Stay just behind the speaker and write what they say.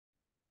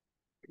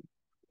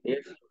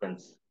Dear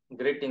students,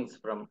 greetings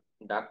from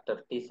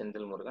Dr. T.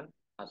 Senthil Murugan,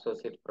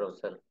 Associate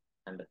Professor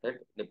and Head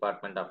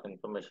Department of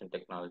Information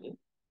Technology,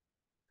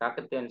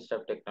 Kakatiya Institute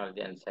of Technology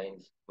and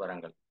Science,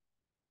 Warangal.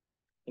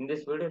 In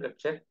this video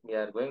lecture, we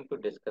are going to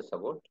discuss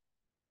about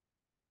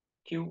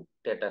queue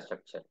data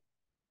structure.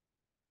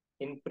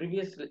 In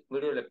previous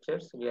video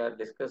lectures, we are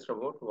discussed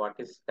about what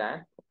is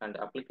stack and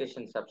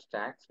applications of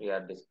stacks we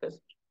are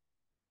discussed.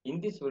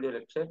 In this video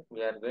lecture,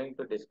 we are going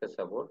to discuss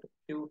about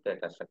queue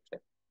data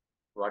structure.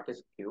 What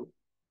is queue?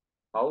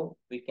 How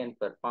we can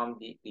perform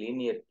the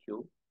linear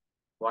queue,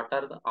 what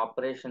are the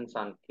operations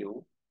on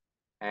queue,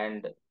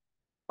 and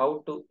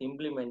how to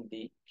implement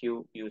the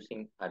queue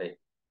using array.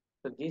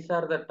 So these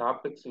are the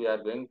topics we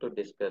are going to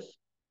discuss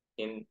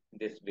in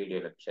this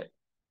video lecture.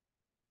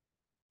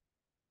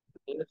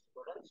 Dear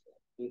students,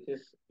 this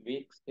is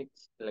week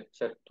 6,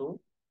 lecture 2.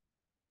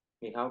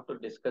 We have to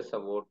discuss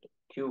about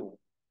queue,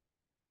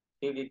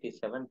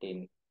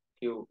 CDT-17,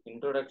 queue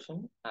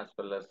introduction as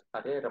well as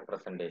array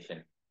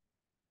representation.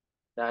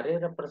 The array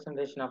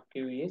representation of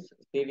queue is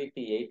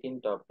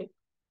CDT-18 topic.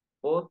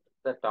 Both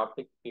the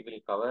topic we will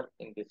cover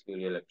in this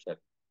video lecture.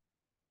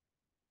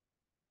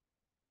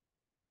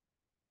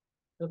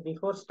 So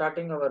before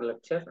starting our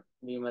lecture,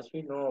 we must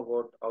know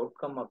about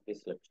outcome of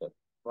this lecture.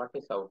 What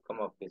is outcome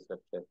of this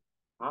lecture?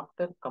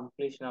 After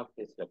completion of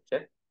this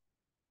lecture,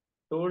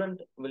 student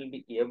will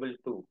be able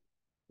to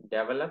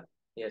develop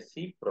a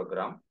C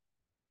program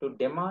to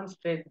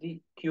demonstrate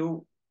the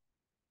queue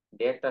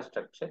data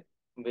structure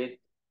with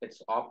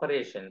its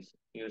operations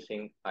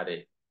using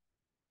array.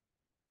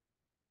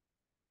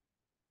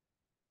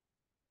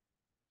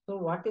 So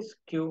what is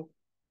queue?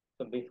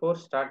 So before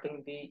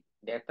starting the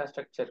data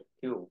structure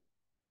queue,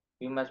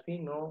 we must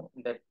know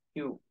that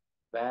queue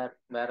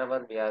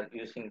wherever we are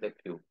using the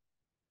queue.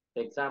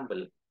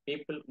 Example,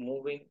 people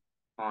moving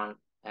on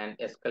an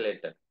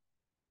escalator.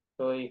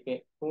 So if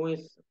who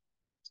is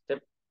step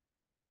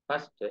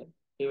first,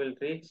 he will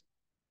reach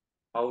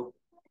out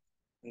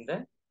in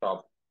the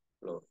top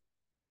floor.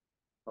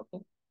 Okay.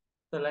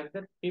 So like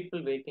that,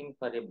 people waiting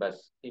for a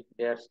bus, if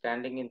they are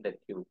standing in the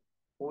queue,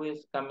 who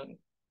is coming?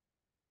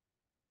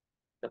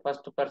 The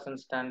first person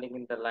standing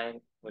in the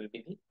line will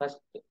be the first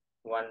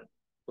one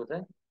to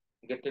the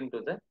get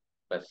into the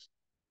bus.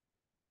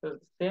 So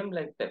same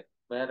like that,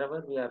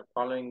 wherever we are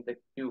following the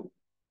queue.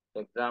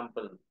 For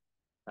example,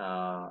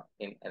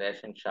 in a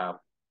ration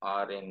shop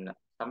or in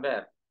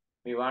somewhere,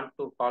 we want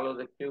to follow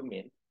the queue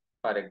means,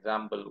 for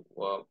example,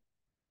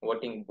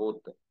 voting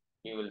booth,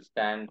 you will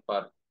stand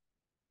for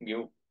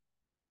give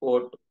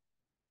vote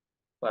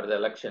for the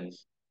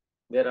elections.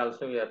 There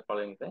also we are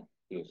following the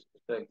queues.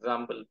 So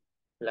example,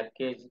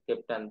 luggage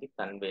kept on the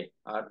convey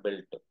or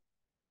belt.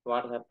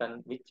 What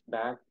happened? Which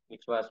bag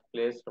which was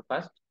placed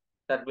first,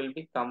 that will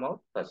be come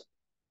out first.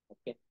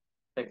 Okay.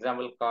 For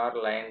example, car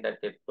lined at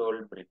a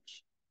toll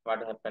bridge. What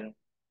happened?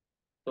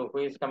 So who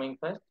is coming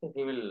first?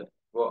 He will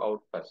go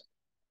out first.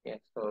 Okay,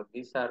 so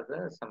these are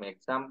the some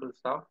examples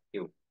of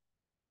queue.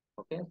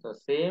 Okay, so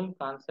same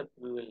concept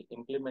we will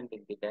implement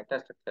in the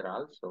data structure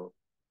also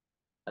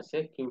as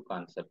a queue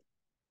concept.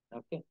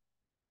 Okay.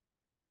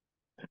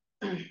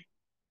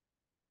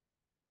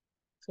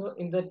 So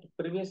in the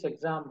previous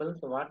example,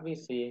 so what we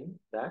seen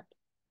that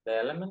the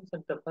elements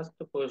at the first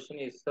position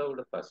is served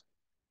first.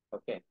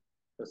 Okay.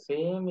 So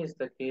same is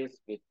the case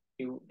with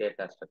queue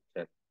data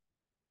structure.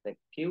 The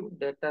queue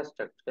data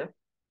structure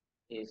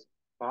is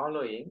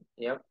following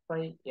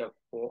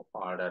FIFO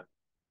order.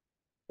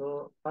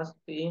 So first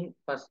in,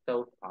 first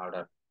out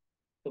order.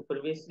 So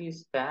previously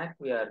stack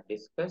we are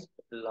discussed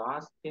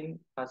last in,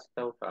 first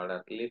out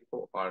order,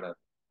 LIFO order.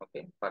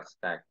 Okay, for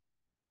stack.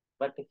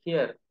 But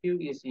here queue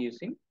is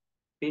using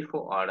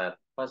FIFO order,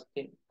 first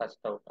in, first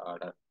out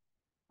order.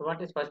 So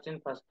what is first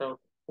in, first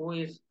out? Who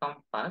is come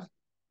first?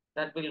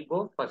 That will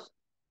go first.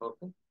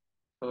 Okay.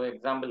 So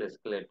example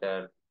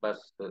escalator,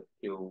 bus,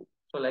 queue.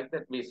 So like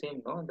that we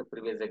seen no in the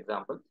previous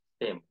example,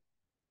 same.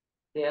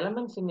 The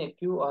elements in a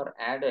queue are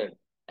added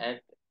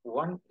at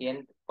one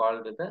end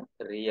called the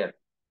rear.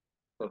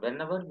 So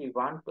whenever we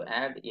want to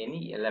add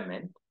any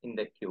element in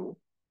the queue,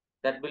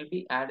 that will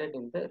be added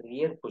in the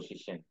rear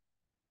position.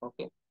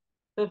 Okay.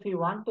 So if you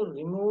want to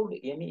remove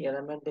any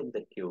element in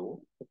the queue,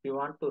 if you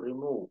want to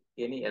remove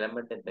any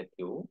element in the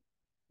queue,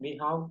 we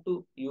have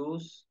to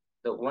use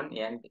the one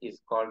end is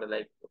called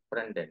like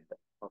front end.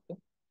 Okay.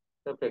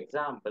 So for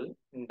example,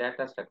 in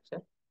data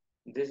structure,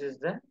 this is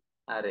the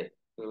array.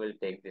 We will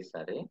take this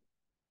array.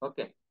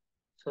 Okay.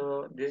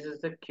 So this is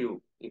the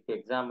queue. If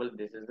example,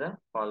 this is the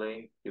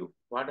following queue.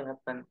 What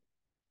happened?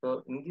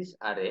 So in this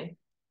array,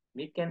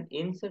 we can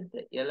insert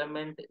the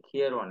element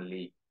here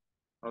only.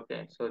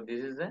 Okay. So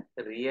this is the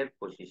rear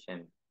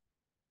position.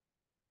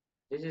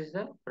 This is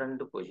the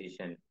front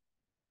position.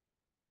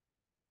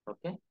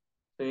 Okay.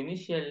 So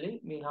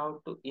initially we have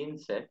to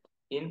insert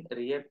in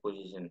rear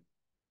position.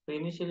 So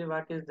initially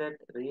what is that?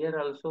 Rear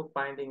also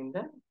finding in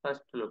the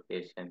first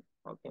location.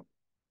 Okay.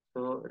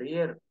 So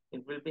rear,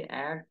 it will be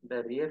add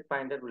the rear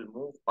pointer will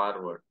move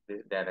forward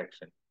this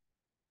direction.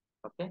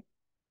 Okay.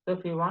 So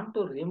if you want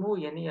to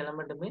remove any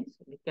element means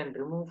we can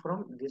remove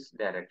from this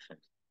direction.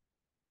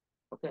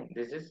 Okay,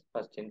 this is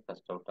first in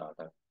first out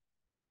order.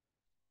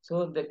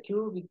 So the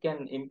queue we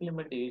can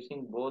implement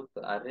using both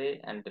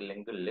array and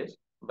linked list.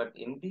 But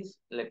in this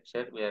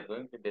lecture, we are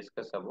going to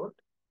discuss about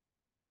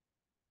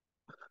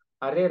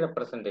array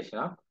representation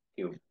of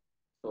queue.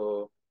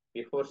 So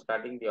before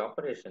starting the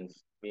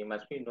operations, we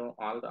must be know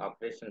all the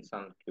operations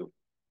on queue.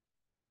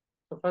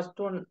 So first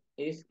one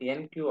is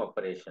NQ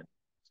operation.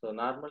 So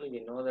normally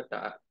we know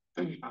that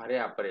array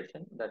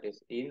operation, that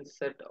is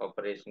insert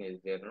operation is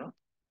there, no?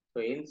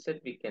 So insert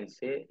we can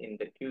say in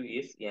the queue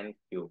is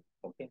NQ.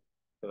 Okay.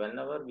 So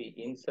whenever we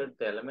insert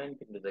the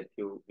element into the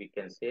queue, we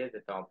can say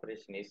that the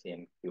operation is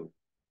NQ.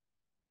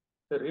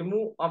 The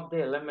remove of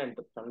the element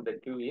from the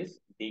queue is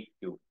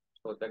DQ.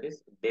 So that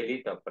is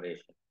delete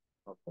operation.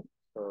 Okay.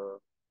 So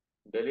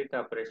delete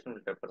operation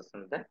will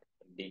represent that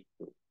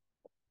DQ.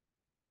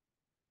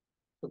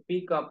 So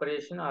peak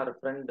operation or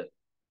friend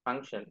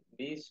function,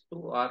 these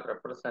two are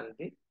represent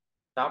the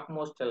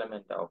topmost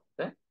element of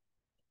the.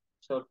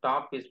 So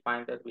top is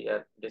pointer we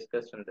are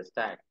discussed in the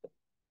stack,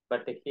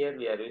 but here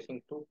we are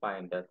using two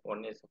pointers.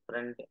 One is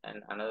friend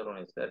and another one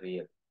is the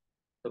rear.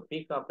 So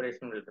peak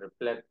operation will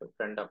reflect the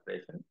friend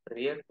operation.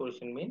 Rear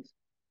position means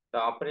the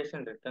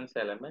operation returns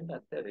element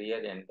at the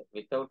rear end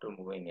without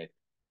removing it.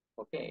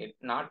 Okay, it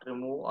not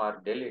remove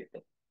or delete,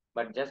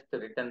 but just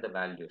return the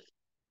values.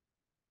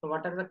 So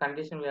what are the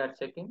condition we are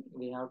checking?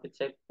 We have to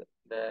check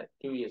the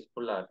queue is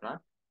full or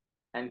not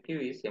and queue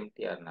is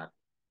empty or not.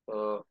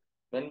 So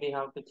when we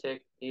have to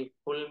check if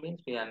full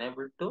means we are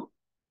unable to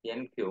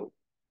NQ.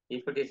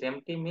 If it is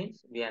empty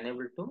means we are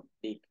unable to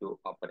DQ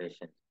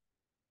operation.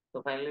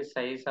 So finally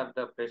size of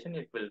the operation,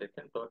 it will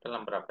return total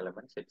number of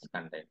elements it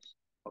contains.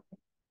 Okay.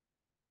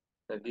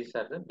 So these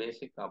are the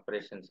basic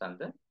operations on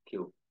the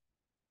queue.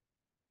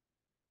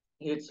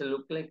 It's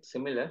look like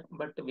similar,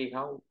 but we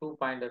have two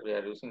pointer we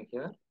are using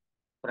here,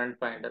 front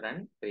pointer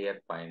and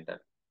rear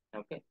pointer.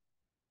 Okay.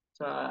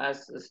 So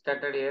as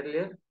stated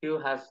earlier, queue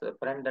has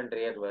front and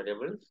rear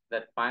variables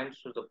that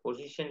points to the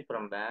position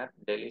from where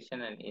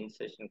deletion and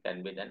insertion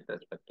can be done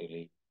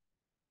respectively.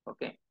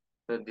 Okay.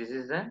 So this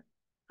is the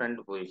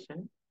front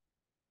position.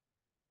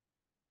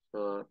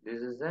 So this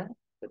is the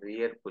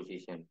rear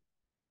position.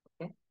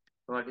 Okay.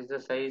 So what is the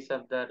size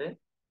of the array?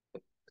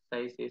 The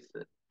size is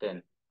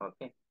 10.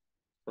 Okay.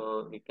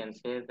 So we can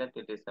say that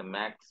it is the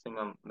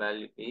maximum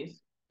value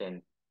is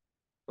 10.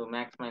 So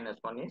max minus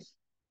 1 is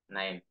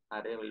 9.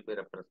 Array will be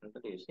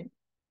represented using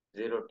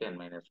 0, 10,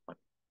 minus 1.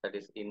 That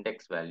is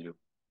index value.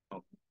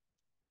 Okay.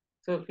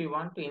 So if we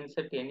want to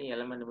insert any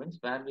element means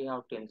where we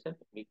have to insert,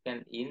 we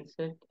can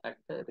insert at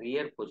the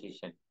rear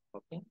position.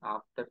 Okay.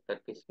 After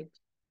 36,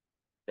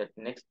 that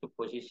next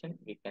position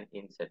we can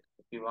insert.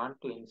 If you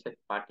want to insert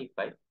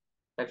 45,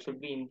 that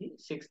should be in the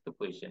sixth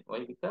position.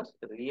 Why? Because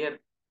rear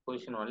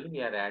position only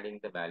we are adding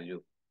the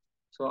value.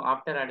 So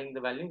after adding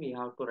the value, we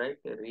have to write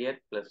rear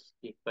plus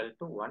equal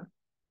to 1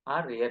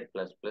 or rear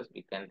plus plus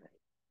we can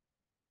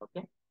write.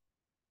 Okay.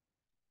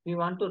 We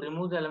want to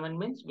remove the element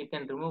means we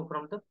can remove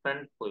from the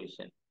front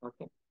position.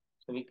 Okay.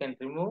 So we can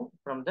remove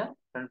from the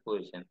front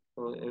position.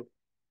 So if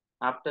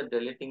after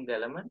deleting the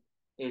element,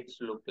 it's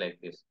look like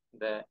this.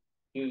 The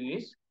queue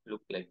is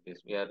look like this.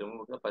 We have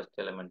removed the first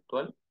element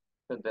 12.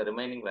 So the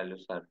remaining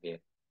values are there.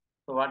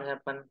 So what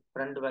happened?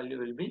 Front value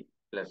will be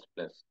plus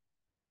plus.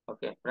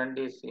 Okay, front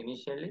is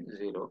initially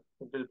 0.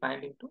 It will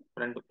pointing to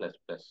front plus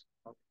plus.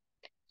 Okay.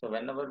 So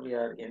whenever we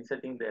are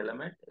inserting the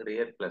element,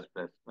 rear plus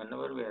plus.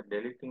 Whenever we are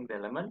deleting the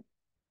element,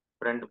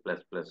 front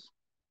plus plus.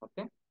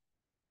 Okay.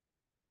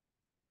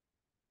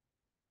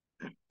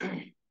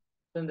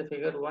 So in the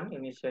figure 1,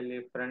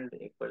 initially front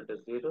equal to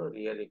 0,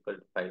 rear equal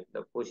to 5.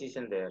 The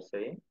position they are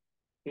saying.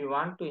 If we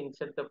want to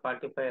insert the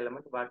 45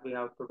 element, what we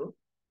have to do?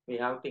 We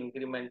have to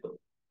increment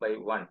by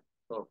 1.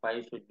 So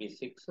 5 should be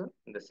 6.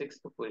 In the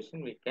sixth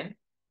position, we can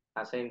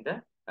assign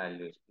the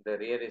values. The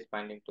rear is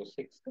pointing to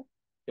 6.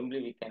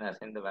 Simply we can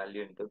assign the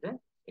value into the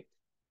 6.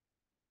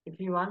 If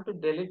you want to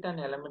delete an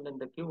element in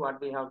the queue, what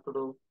we have to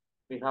do?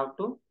 We have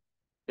to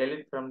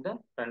delete from the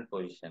front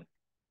position.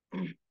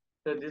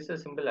 So this is a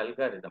simple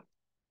algorithm.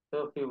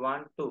 So if you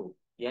want to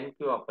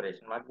NQ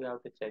operation, what we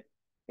have to check?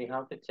 We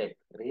have to check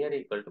rear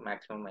equal to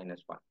maximum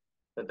minus 1.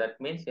 So that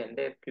means the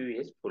entire queue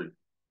is full.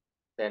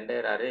 The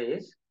entire array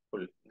is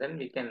full. Then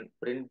we can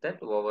print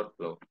that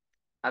overflow.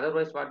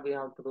 Otherwise, what we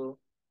have to do?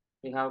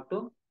 We have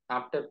to,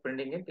 after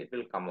printing it, it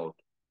will come out.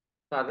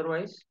 So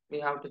otherwise, we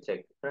have to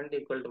check front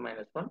equal to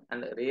minus 1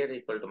 and rear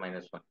equal to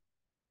minus 1.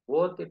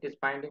 Both it is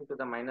pointing to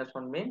the minus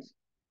 1 means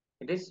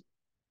it is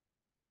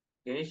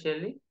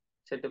initially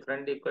set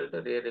front equal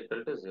to rear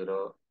equal to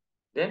 0.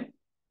 Then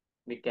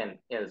we can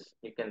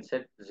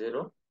set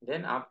 0.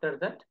 Then after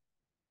that,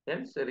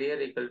 else rear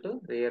equal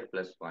to rear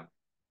plus 1.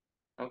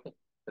 Okay.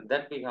 So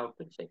that we have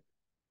to check.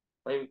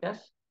 Why?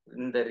 Because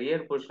in the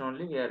rear portion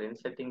only we are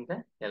inserting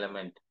the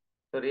element.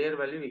 So rear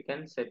value we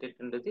can set it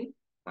into the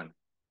 1.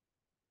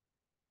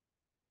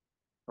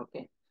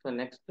 Okay. So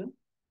next,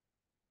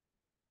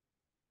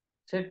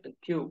 set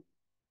q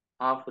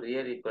of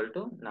rear equal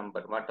to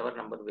number. Whatever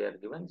number we are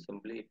given,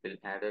 simply it will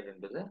add it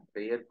into the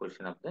rear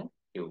portion of the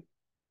queue.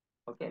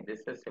 Okay,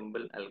 this is a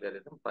simple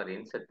algorithm for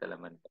insert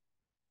element.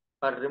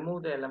 For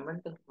remove the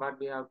element, what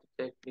we have to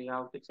check? We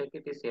have to check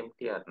it is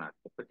empty or not.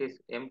 If it is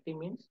empty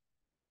means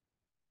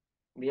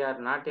we are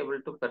not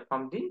able to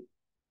perform the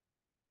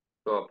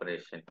queue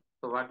operation.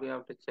 So what we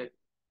have to check?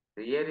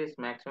 Rear is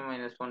maximum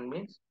minus 1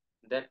 means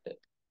that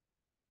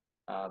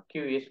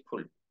queue is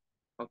full.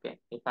 Okay,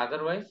 if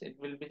otherwise it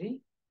will be the,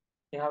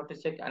 you have to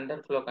check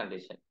underflow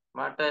condition.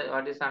 What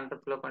is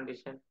underflow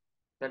condition?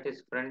 That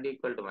is front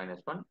equal to minus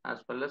 1 as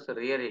well as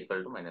rear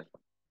equal to minus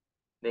 1.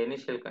 The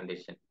initial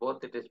condition,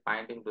 both it is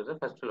pointing to the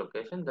first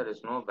location, there is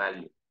no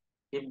value.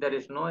 If there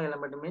is no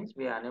element means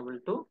we are unable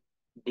to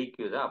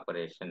dequeue the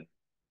operation.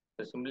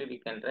 So simply we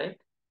can write,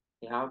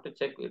 we have to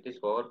check it is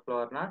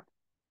overflow or not.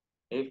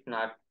 If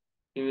not,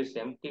 queue is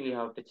empty, we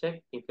have to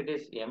check. If it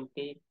is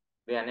empty,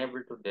 we are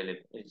unable to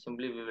delete it.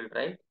 Simply we will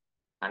write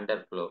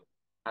underflow.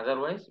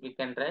 Otherwise, we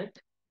can write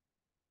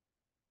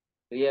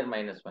rear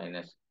minus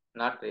minus,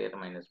 not rear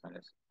minus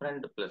minus,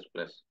 front plus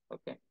plus.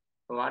 Okay.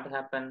 So what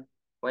happened?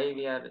 Why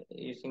we are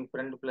using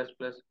front plus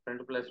plus?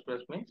 Front plus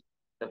plus means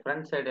the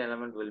front side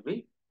element will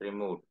be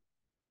removed.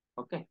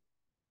 Okay.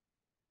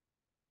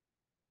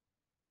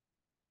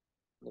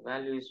 The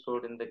value is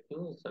stored in the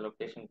queue is the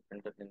location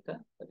printed in the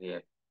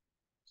rear.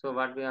 So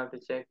what we have to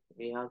check?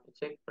 We have to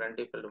check front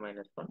equal to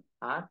minus 1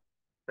 or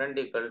front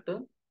equal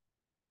to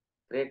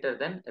greater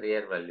than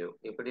rear value.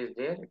 If it is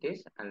there, it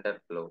is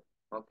underflow.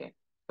 Okay.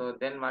 So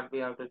then what we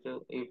have to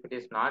do? If it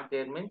is not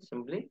there means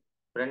simply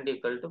front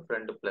equal to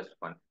front plus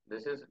 1.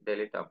 This is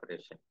delete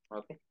operation.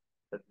 Okay.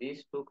 So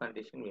these two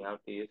conditions we have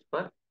to use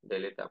for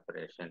delete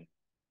operation.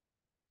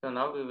 So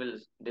now we will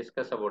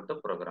discuss about the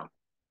program.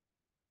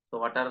 So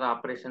what are the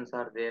operations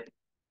are there?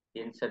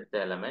 Insert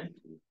the element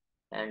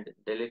and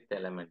delete the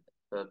element.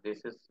 So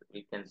this is,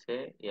 we can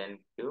say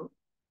NQ,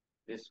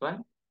 this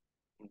one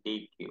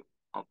DQ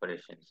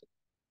operations.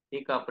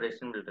 Peak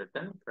operation will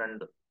return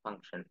front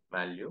function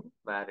value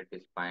where it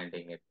is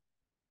pointing it,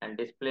 and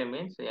display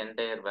means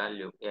entire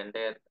value,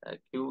 entire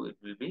queue it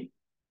will be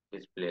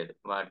displayed.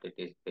 What it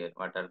is there,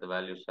 what are the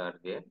values are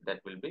there, that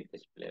will be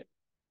displayed.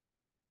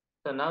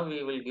 So now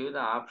we will give the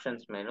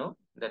options menu,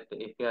 that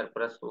if you are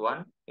press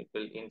 1, it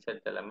will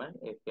insert element.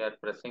 If you are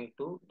pressing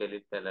 2,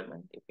 delete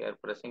element. If you are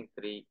pressing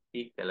 3,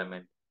 peak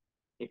element.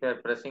 If you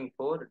are pressing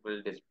 4, it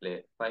will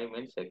display. 5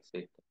 means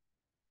exit.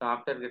 So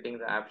after getting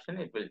the option,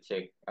 it will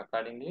check.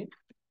 Accordingly,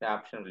 the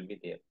option will be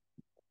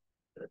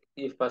there.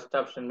 If first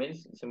option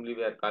means simply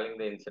we are calling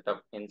the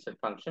insert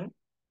function.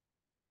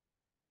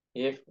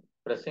 If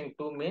pressing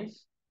 2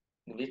 means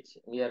which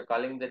we are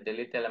calling the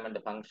delete element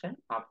function.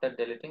 After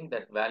deleting,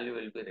 that value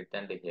will be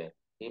returned here.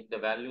 If the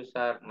values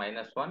are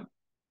minus 1,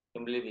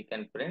 simply we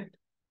can print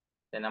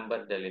the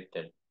number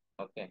deleted.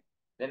 Okay.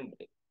 Then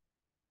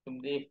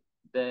simply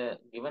the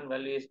given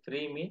value is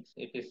 3 means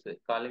it is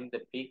calling the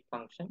peak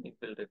function. It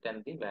will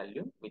return the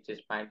value which is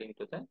pointing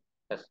to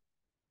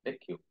the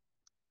queue.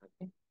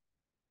 Okay.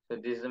 So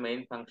this is the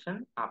main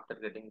function. After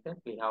getting that,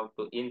 we have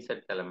to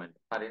insert element.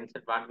 For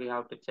insert, what we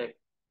have to check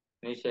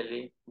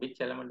initially, which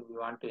element we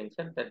want to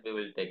insert, that we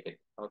will take it.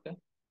 Okay.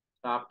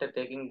 So after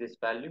taking this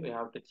value, we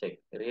have to check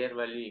rear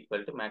value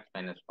equal to max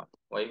minus 1.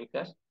 Why?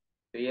 Because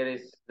rear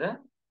is the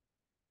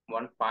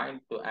one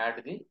point to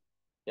add the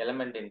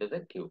element into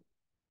the queue.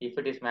 If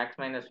it is max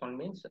minus 1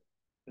 means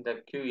the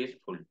queue is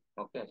full.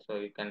 Okay. So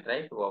you can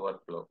try to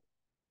overflow.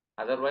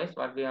 Otherwise,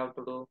 what we have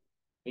to do,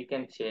 we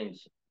can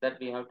change that.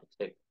 We have to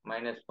check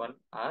minus 1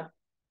 or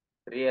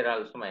rear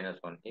also minus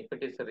 1. If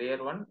it is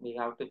rear 1, we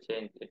have to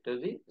change it to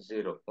the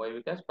 0. Why?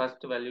 Because first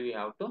value we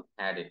have to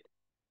add it.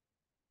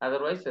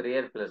 Otherwise,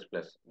 rear plus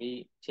plus.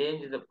 We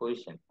change the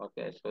position.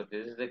 Okay, so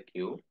this is the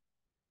queue.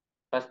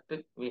 First,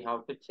 we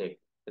have to check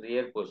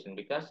rear position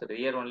because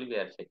rear only we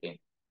are checking.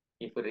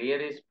 If rear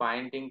is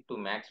pointing to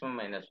maximum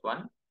minus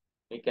 1,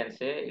 we can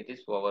say it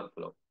is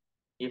overflow.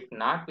 If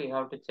not, we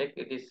have to check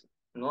it is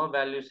no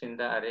values in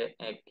the array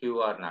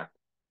queue or not.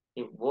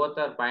 If both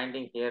are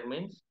pointing here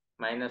means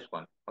minus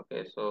 1.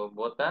 Okay, so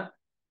both are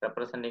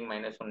representing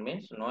minus 1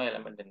 means no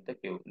element in the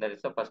queue. That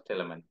is the first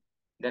element.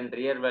 Then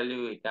rear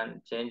value we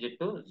can change it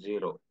to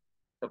 0,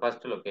 the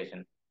first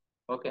location.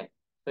 Okay,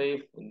 so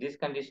if this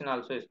condition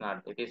also is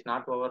not, it is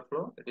not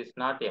overflow, it is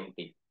not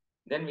empty.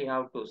 Then we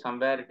have to,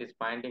 somewhere it is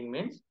pointing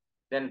means,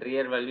 then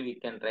rear value we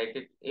can write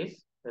it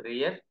is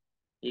rear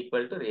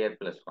equal to rear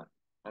plus 1.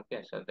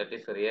 Okay, so that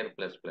is rear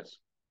plus plus.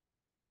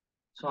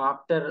 So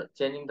after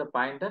changing the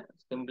pointer,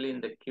 simply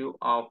in the queue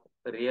of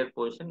rear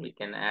position, we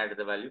can add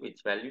the value,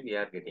 which value we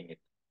are getting it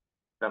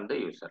from the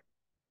user.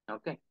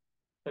 Okay.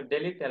 So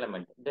delete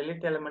element.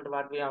 Delete element,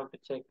 what we have to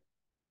check?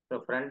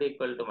 So front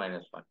equal to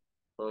minus 1.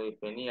 So if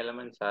any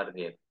elements are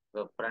there,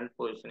 the front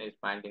position is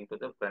pointing to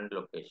the front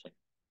location.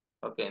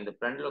 Okay. In the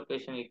front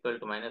location equal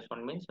to minus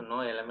 1 means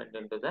no element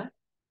into the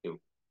queue.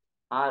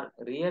 Our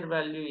rear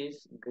value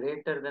is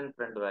greater than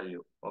front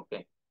value.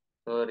 Okay.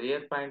 So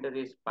rear pointer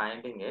is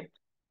pointing it.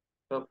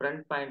 So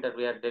front pointer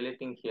we are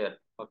deleting here.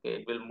 Okay,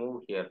 it will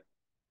move here.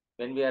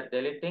 When we are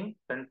deleting,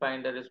 front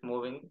pointer is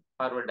moving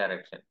forward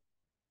direction.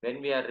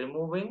 When we are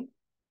removing,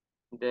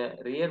 the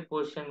rear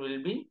position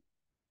will be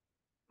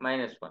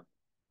 -1.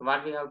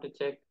 What we have to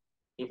check?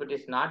 If it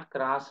is not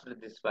crossed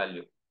this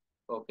value,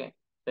 okay.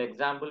 The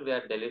example we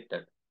are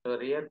deleted. So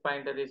rear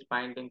pointer is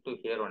pointing to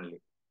here only.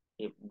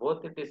 If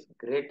both it is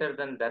greater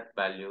than that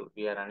value,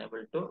 we are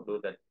unable to do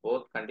that.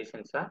 Both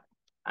conditions are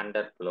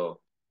under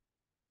flow.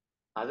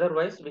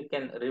 Otherwise, we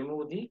can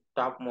remove the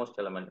topmost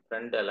element,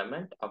 front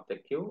element of the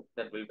queue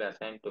that will be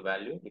assigned to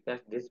value,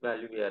 because this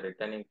value we are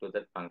returning to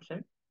that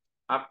function.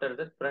 After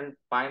that, front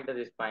pointer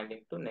is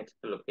pointing to next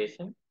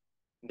location.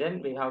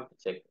 Then we have to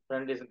check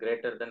front is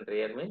greater than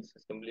rear means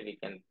simply we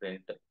can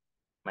print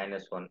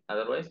 -1.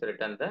 Otherwise,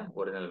 return the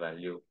original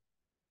value.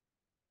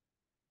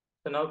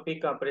 So now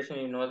peak operation,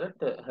 you know that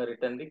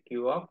return the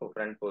queue of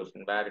front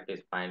position where it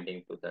is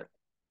pointing to that.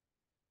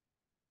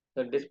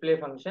 So display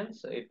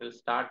functions, it will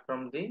start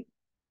from the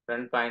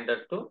front pointer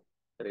to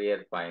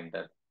rear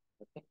pointer.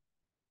 Okay.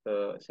 So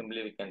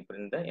simply we can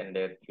print the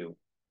entire queue.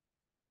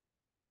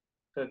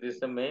 So this is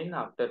the main.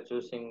 After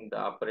choosing the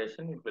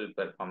operation, it will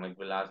perform. It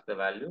will ask the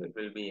value. It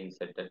will be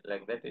inserted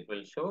like that. It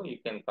will show. You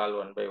can call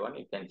one by one.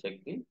 You can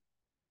check the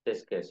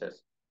test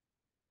cases.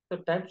 So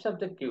types of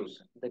the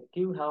queues. The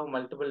queue have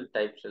multiple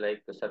types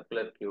like the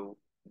circular queue,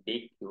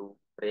 D queue,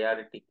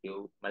 priority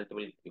queue,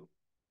 multiple queue.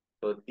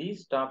 So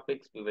these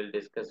topics we will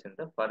discuss in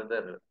the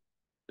further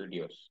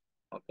videos.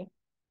 Okay.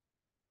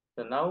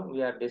 So now we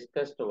have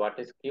discussed what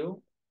is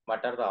queue,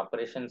 what are the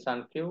operations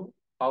on queue,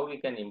 how we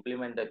can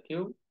implement the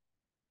queue.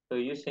 So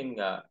using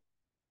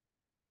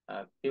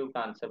queue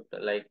concept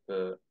like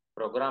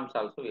programs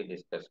also we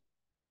discussed.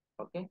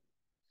 Okay.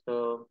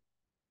 So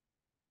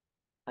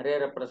array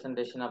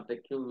representation of the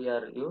queue we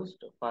are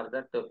used for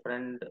that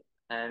front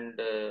and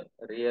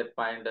rear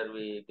pointer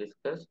we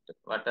discussed.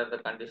 What are the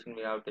condition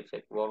we have to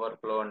check?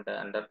 Overflow and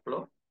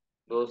underflow.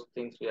 Those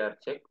things we are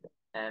checked,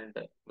 and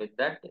with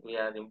that we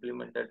are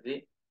implemented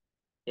the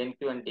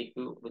NQ and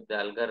DQ with the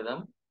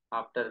algorithm.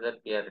 After that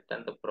we are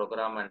written the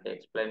program and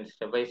explain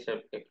step by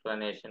step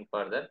explanation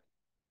for the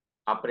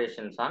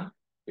operations on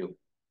queue.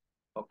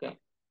 Okay.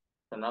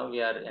 So now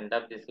we are end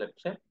of this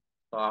lecture.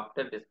 So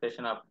after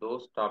discussion of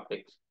those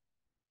topics,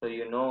 so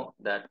you know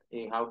that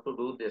you have to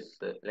do this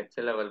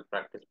lecture level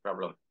practice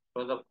problem.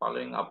 So the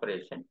following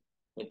operation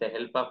with the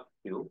help of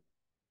queue,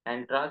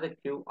 and draw the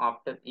queue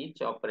after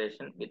each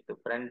operation with the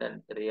front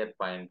and rear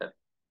pointer.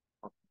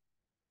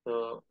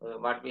 So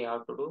what we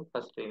have to do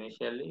first,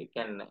 initially you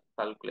can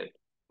calculate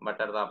what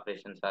are the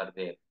operations are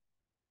there.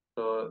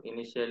 So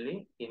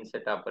initially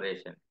insert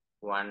operation,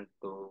 1,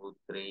 2,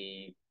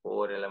 3,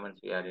 4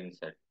 elements we are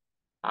insert.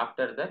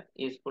 After that,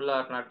 is full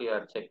or not you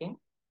are checking.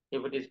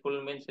 If it is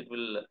full means it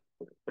will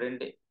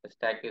print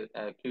stack is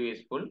queue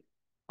is full,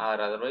 or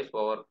otherwise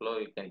overflow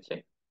you can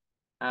check.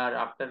 Or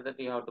after that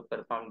you have to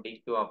perform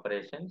DQ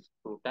operations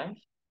 2 times.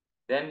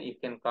 Then you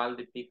can call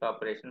the peak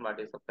operation, what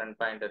is the front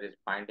pointer is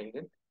pointing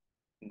it.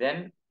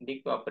 Then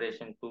DQ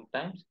operation 2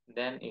 times.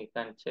 Then you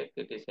can check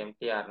it is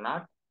empty or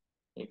not.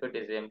 If it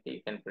is empty,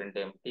 you can print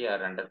empty or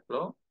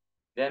underflow.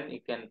 Then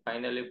you can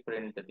finally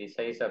print the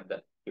size of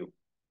the queue.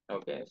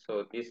 Okay,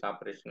 so this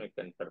operation we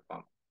can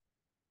perform.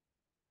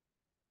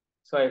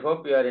 So I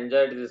hope you are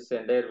enjoyed this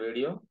entire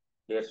video,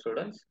 dear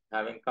students.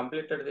 Having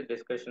completed the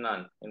discussion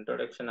on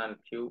introduction on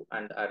queue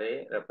and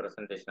array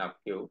representation of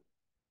queue,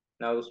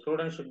 now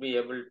students should be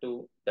able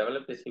to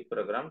develop a C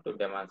program to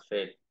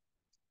demonstrate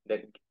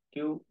the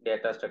queue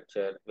data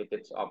structure with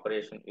its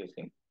operation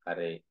using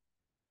array.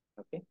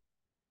 Okay.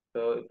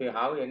 So if you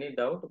have any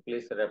doubt,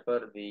 please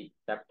refer the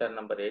chapter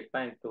number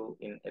 8.2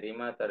 in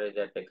Rima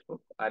Tareja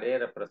textbook, array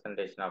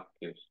representation of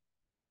queues.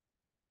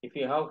 If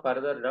you have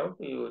further doubt,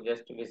 you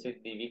just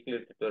visit the weekly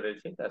tutorial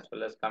sheet as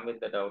well as come with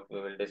the doubt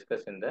we will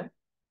discuss in the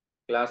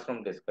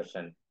classroom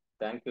discussion.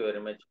 Thank you very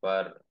much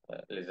for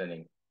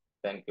listening.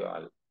 Thank you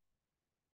all.